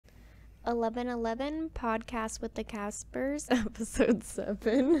1111 Podcast with the Caspers, episode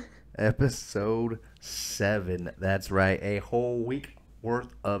 7. Episode 7. That's right. A whole week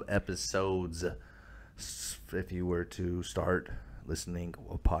worth of episodes. If you were to start listening to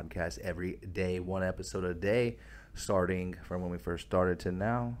a podcast every day, one episode a day, starting from when we first started to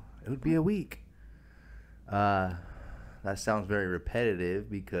now, it would be a week. That sounds very repetitive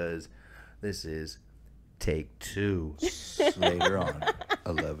because this is take 2 later on.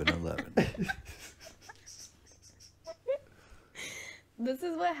 11:11. This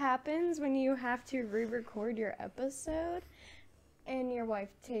is what happens when you have to re-record your episode and your wife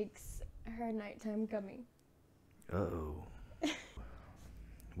takes her nighttime gummy. Uh-oh.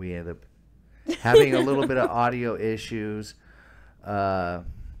 We end up having a little bit of audio issues.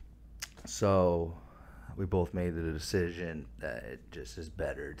 So we both made the decision that it just is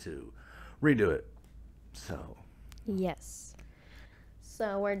better to redo it. So Yes.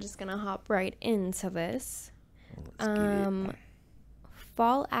 So we're just gonna hop right into this. let's get it.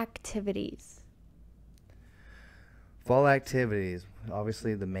 Fall activities. Fall activities.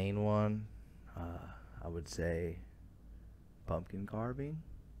 Obviously the main one, I would say pumpkin carving.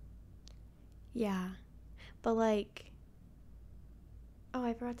 Yeah. But like, oh,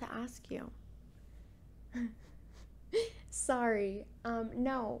 I forgot to ask you. Sorry.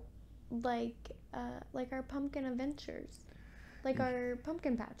 No. Like our pumpkin adventures. Like our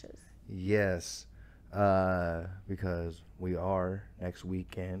pumpkin patches. Yes, because we are next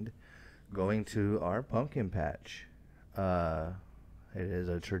weekend going to our pumpkin patch. It is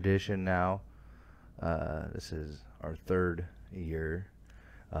a tradition now. This is our 3rd year.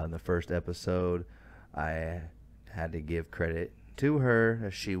 In the first episode, I had to give credit to her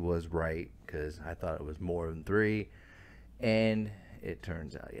as she was right because I thought it was more than 3, and it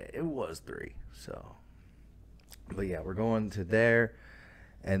turns out, yeah, it was 3. So, but yeah, we're going to there,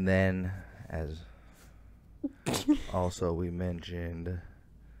 and then as also we mentioned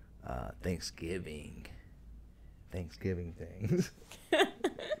Thanksgiving things.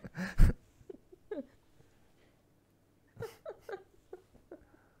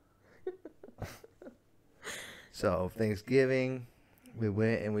 So Thanksgiving, we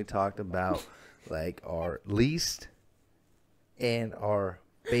went and we talked about like our least and our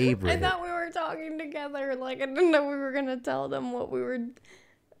favorite. I thought we were talking together. Like, I didn't know we were gonna tell them what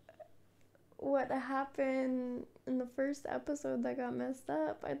happened in the first episode that got messed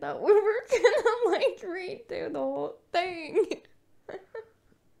up. I thought we were gonna like read through the whole thing.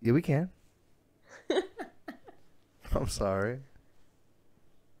 Yeah, we can. I'm sorry.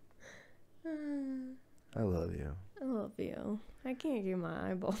 I love you. I love you. I can't keep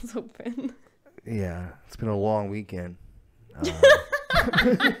my eyeballs open. Yeah, it's been a long weekend.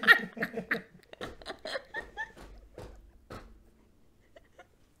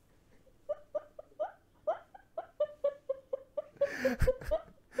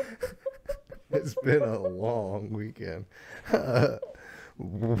 It's been a long weekend. Get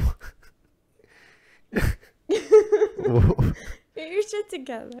your shit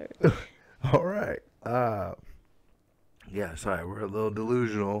together. All right. Yeah, sorry, we're a little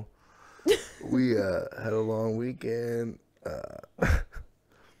delusional. We had a long weekend.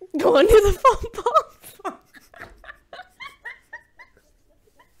 Going to the football.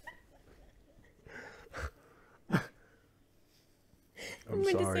 I'm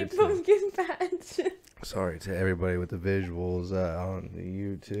going sorry to say pumpkin patch. Sorry to everybody with the visuals on the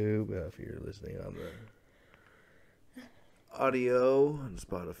YouTube. If you're listening on the audio on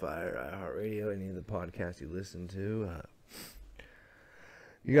Spotify or iHeartRadio, any of the podcasts you listen to,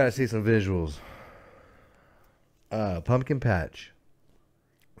 you gotta see some visuals. Pumpkin patch.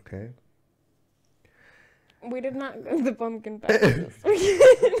 Okay. We did not go to the pumpkin patch this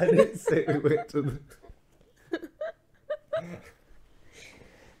I didn't say we went to the.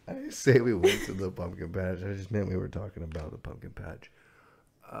 I didn't say we went to the pumpkin patch. I just meant we were talking about the pumpkin patch.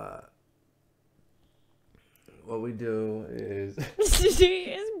 What we do is She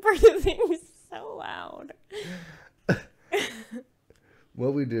is breathing so loud.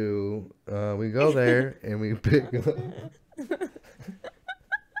 what we do. We go there and we pick up.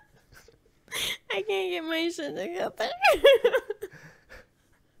 I can't get my shit together.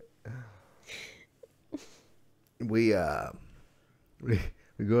 We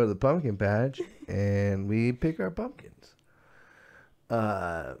go to the pumpkin patch and we pick our pumpkins.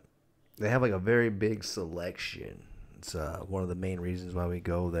 They have like a very big selection. It's one of the main reasons why we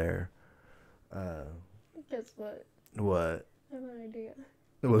go there. Guess what? What? I have an idea.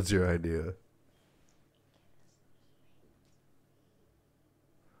 What's your idea?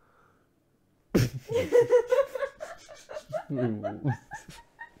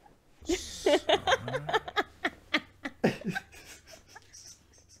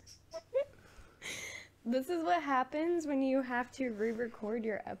 what happens when you have to re-record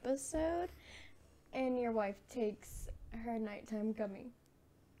your episode and your wife takes her nighttime gummy.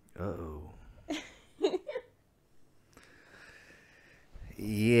 Uh-oh.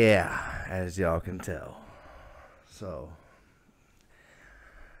 Yeah, as y'all can tell. So,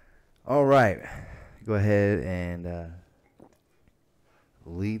 all right. Go ahead and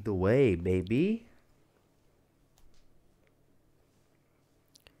lead the way, baby.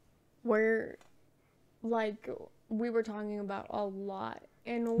 We're like, we were talking about a lot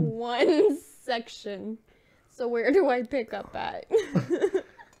in one section. So where do I pick up at?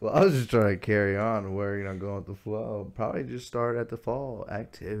 Well, I was just trying to carry on where you're not going with the flow. Probably just start at the fall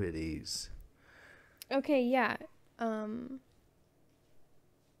activities. Okay, yeah. No.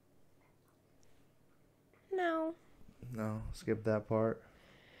 No, skip that part.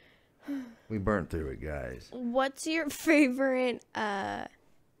 We burnt through it, guys. What's your favorite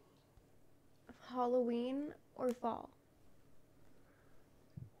Halloween or fall?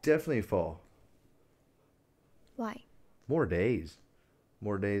 Definitely fall. Why? More days.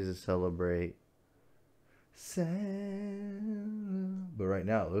 More days to celebrate. But right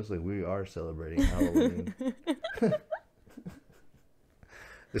now, it looks like we are celebrating Halloween.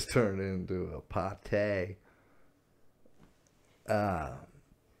 It's turned into a party. I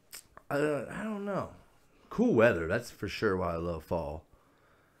don't know. Cool weather, that's for sure why I love fall.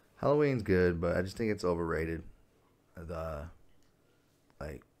 Halloween's good, but I just think it's overrated. It's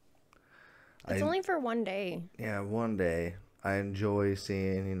only for one day. Yeah, one day. I enjoy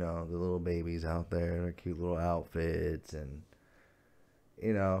seeing, the little babies out there, their cute little outfits, and,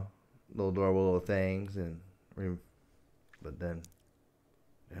 little adorable little things, but then,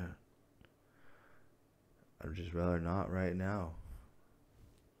 yeah, I'd just rather not right now.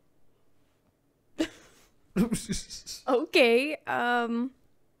 Okay, well,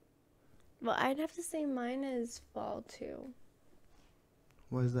 I'd have to say mine is fall too.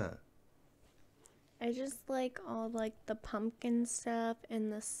 What is that? I just like all like the pumpkin stuff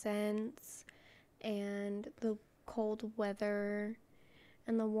and the scents and the cold weather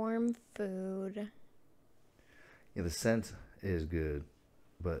and the warm food. Yeah, the scent is good,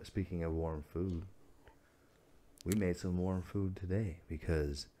 but speaking of warm food, we made some warm food today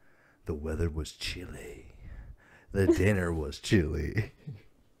because the weather was chilly. The dinner was chilly.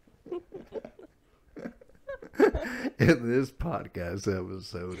 And this podcast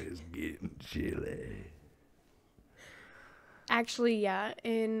episode is getting chilly. Actually, yeah,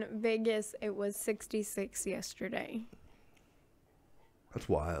 in Vegas it was 66 yesterday. That's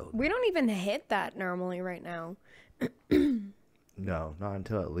wild. We don't even hit that normally right now. No, not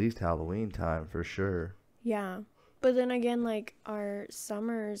until at least Halloween time for sure. Yeah, but then again, like our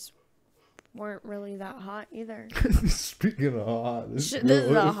summers weren't really that hot either. Speaking of hot, This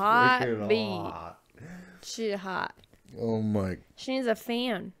is a hot freaking beat. hot. She's hot. Oh my. She needs a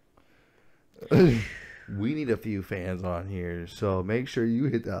fan. We need a few fans on here, so make sure you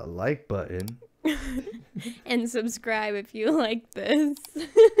hit that like button. And subscribe if you like this.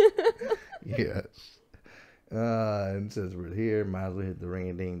 Yes. And since we're here, might as well hit the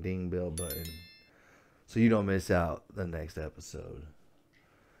ring-a-ding-ding bell button so you don't miss out the next episode.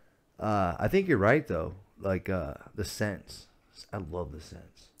 I think you're right, though. Like, the scents. I love the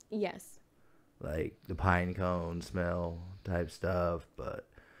scents. Yes. Like, the pine cone smell type stuff. But,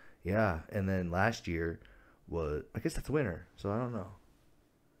 yeah. And then last year was... I guess that's winter, so I don't know.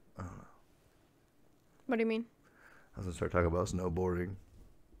 What do you mean? I was going to start talking about snowboarding.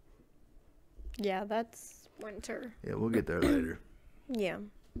 Yeah, that's winter. Yeah, we'll get there later. Yeah.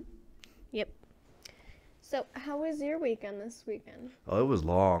 Yep. So, how was your weekend this weekend? Oh, it was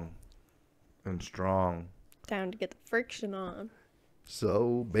long and strong. Time to get the friction on.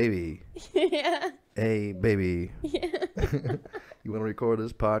 So, baby. Yeah. Hey, baby. Yeah. You want to record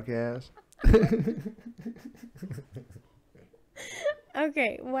this podcast?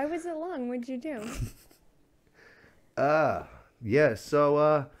 Okay, why was it long? What'd you do? Yeah,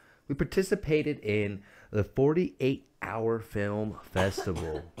 so, we participated in the 48-hour film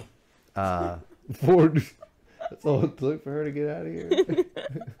festival. 40. That's all it took for her to get out of here.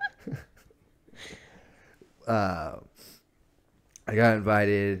 I got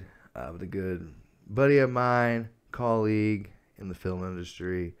invited with a good buddy of mine, colleague in the film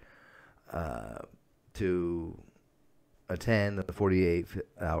industry, to attend the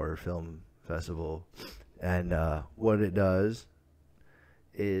 48-hour film festival. And what it does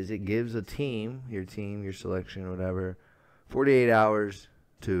is it gives a team, your selection, whatever, 48 hours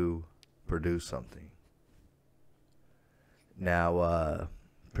to produce something. Now,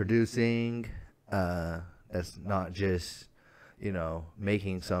 producing, that's not just,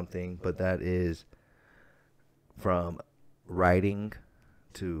 making something, but that is from writing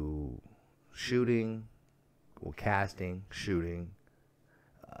to shooting, well, casting, shooting,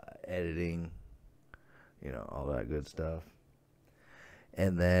 editing, all that good stuff.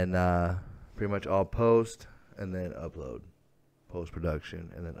 And then pretty much all post and then upload.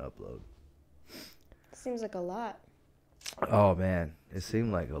 Post-production and then upload. Seems like a lot. Oh, man. It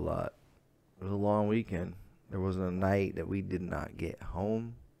seemed like a lot. It was a long weekend. There wasn't a night that we did not get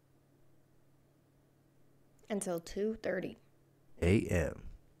home. Until 2:30. a.m.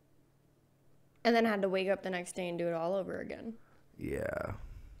 And then had to wake up the next day and do it all over again. Yeah.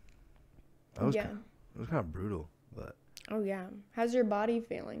 It was kind of brutal, but. Oh, yeah. How's your body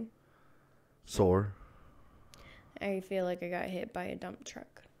feeling? Sore. I feel like I got hit by a dump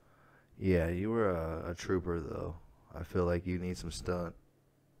truck. Yeah, you were a trooper, though. I feel like you need some stunt.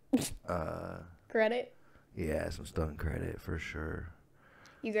 Credit? Yeah, some stunt credit for sure.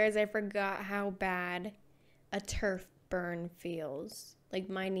 You guys, I forgot how bad a turf burn feels. Like,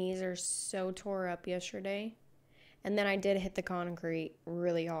 my knees are so tore up yesterday. And then I did hit the concrete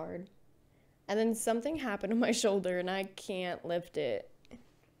really hard. And then something happened to my shoulder, and I can't lift it.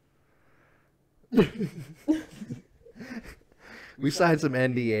 We signed some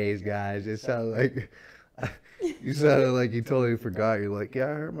NDAs, guys. It sounded like you sounded like you totally forgot. You're like, yeah,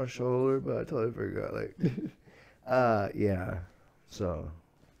 I hurt my shoulder, but I totally forgot. Like, yeah. So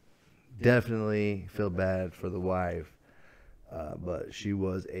definitely feel bad for the wife, but she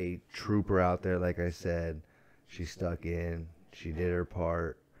was a trooper out there. Like I said, she stuck in. She did her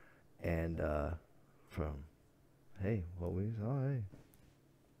part, and hey, what we saw,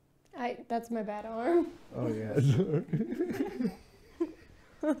 hey. That's my bad arm. Oh, yeah. Sorry.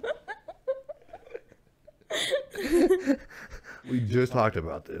 We just talked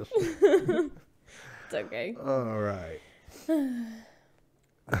about this. It's okay. All right.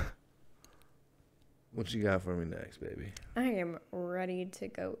 What you got for me next, baby? I am ready to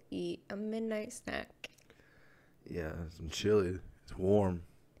go eat a midnight snack. Yeah, some chili. It's warm.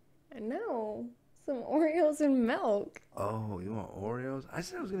 I know. Some Oreos and milk. Oh, you want Oreos? I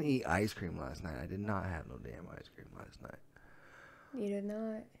said I was going to eat ice cream last night. I did not have no damn ice cream last night. You did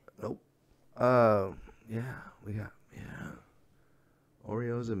not? Nope. Yeah, we got,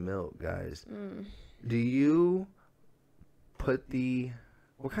 Oreos and milk, guys. Do you put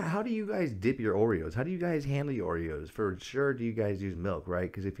how do you guys dip your Oreos? How do you guys handle your Oreos? For sure, do you guys use milk,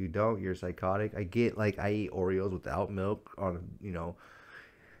 right? Because if you don't, you're psychotic. I eat Oreos without milk on,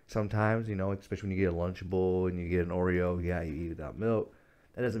 sometimes, especially when you get a Lunchable and you get an Oreo, you eat without milk.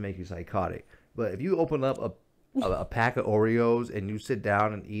 That doesn't make you psychotic. But if you open up a pack of Oreos and you sit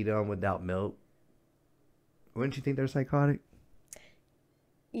down and eat them without milk, wouldn't you think they're psychotic?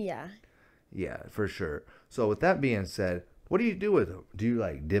 Yeah. Yeah, for sure. So with that being said, what do you do with them? Do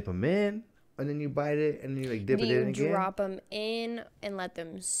you dip them in and then you bite it and then you dip it in again? Do you drop them in and let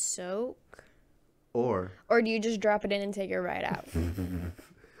them soak? Or do you just drop it in and take it right out?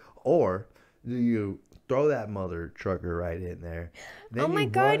 Or do you throw that mother trucker right in there? Oh my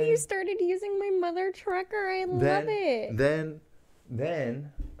God, you started using my mother trucker. I love it.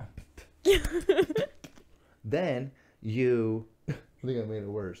 Then you I think I made it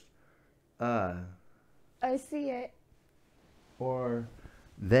worse. I see it. Or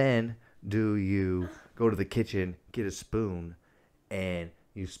then do you go to the kitchen, get a spoon, and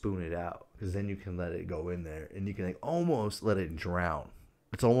you spoon it out? Because then you can let it go in there, and you can almost let it drown.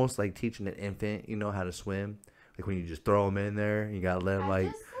 It's almost like teaching an infant, how to swim. Like when you just throw them in there, you gotta let them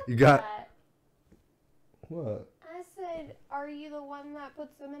What? I said, are you the one that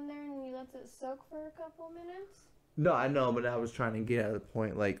puts them in there and you lets it soak for a couple minutes? No, I know, but I was trying to get at the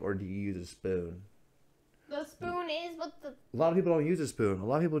point, or do you use a spoon? The spoon is what the... A lot of people don't use a spoon. A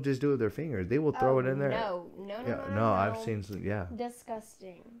lot of people just do it with their fingers. They will throw it in there. No. I've seen some,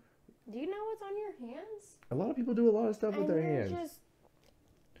 Disgusting. Do you know what's on your hands? A lot of people do a lot of stuff with their hands. Just...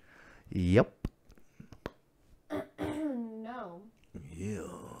 Yep. No. Yeah.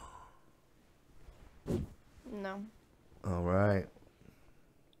 No. All right.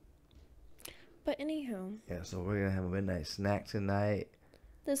 But anywho. Yeah, so we're going to have a midnight snack tonight.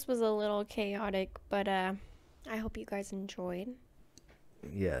 This was a little chaotic, but I hope you guys enjoyed.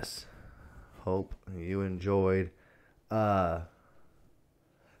 Yes. Hope you enjoyed. Like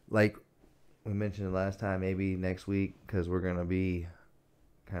we mentioned last time, maybe next week, because we're going to be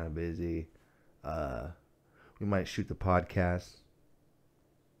kind of busy. We might shoot the podcast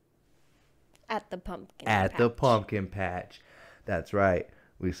at the pumpkin patch. That's right.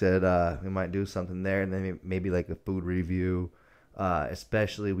 We said we might do something there, and then maybe a food review.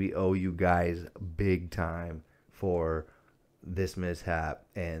 Especially we owe you guys big time for this mishap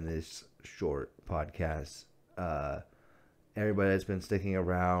and this short podcast. Everybody that's been sticking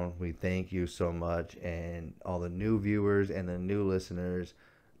around, we thank you so much. And all the new viewers and the new listeners,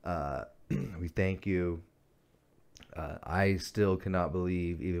 we thank you. I still cannot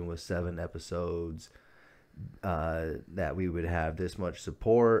believe, even with 7 episodes, that we would have this much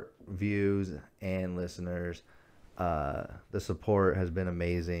support, views, and listeners. The support has been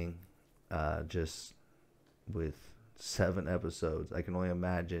amazing. Just with 7 episodes, I can only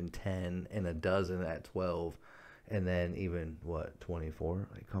imagine 10 and a dozen at 12, and then even 24.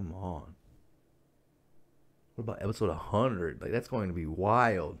 Like, come on. What about episode 100? Like, that's going to be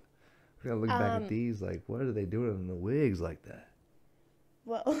wild. We gotta look back at these. Like, what are they doing in the wigs like that?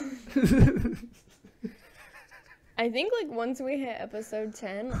 Well, I think like once we hit episode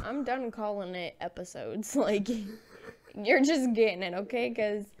 10, I'm done calling it episodes. Like, you're just getting it, okay?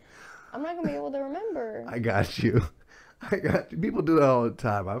 Because I'm not gonna be able to remember. I got you. People do that all the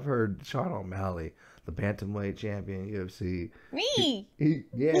time. I've heard Sean O'Malley, the bantamweight champion, UFC. Me.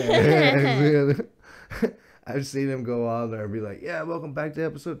 Yeah. I've seen him go on there and be like, "Yeah, welcome back to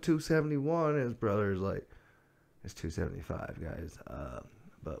episode 271." And his brother's like, "It's 275, guys."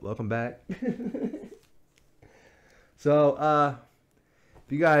 But welcome back. So,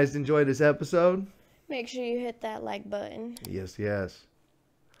 if you guys enjoyed this episode, Make sure you hit that like button. yes.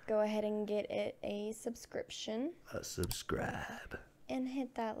 Go ahead and get it a subscription. Subscribe. And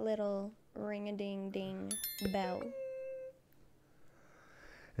hit that little ring-a-ding-ding bell.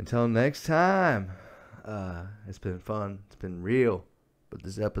 Until next time, it's been fun. It's been real. But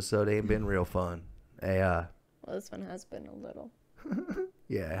this episode ain't been real fun. Hey, Well, this one has been a little.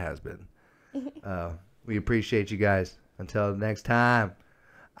 yeah, it has been. We appreciate you guys. Until next time,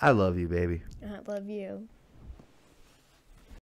 I love you, baby. I love you.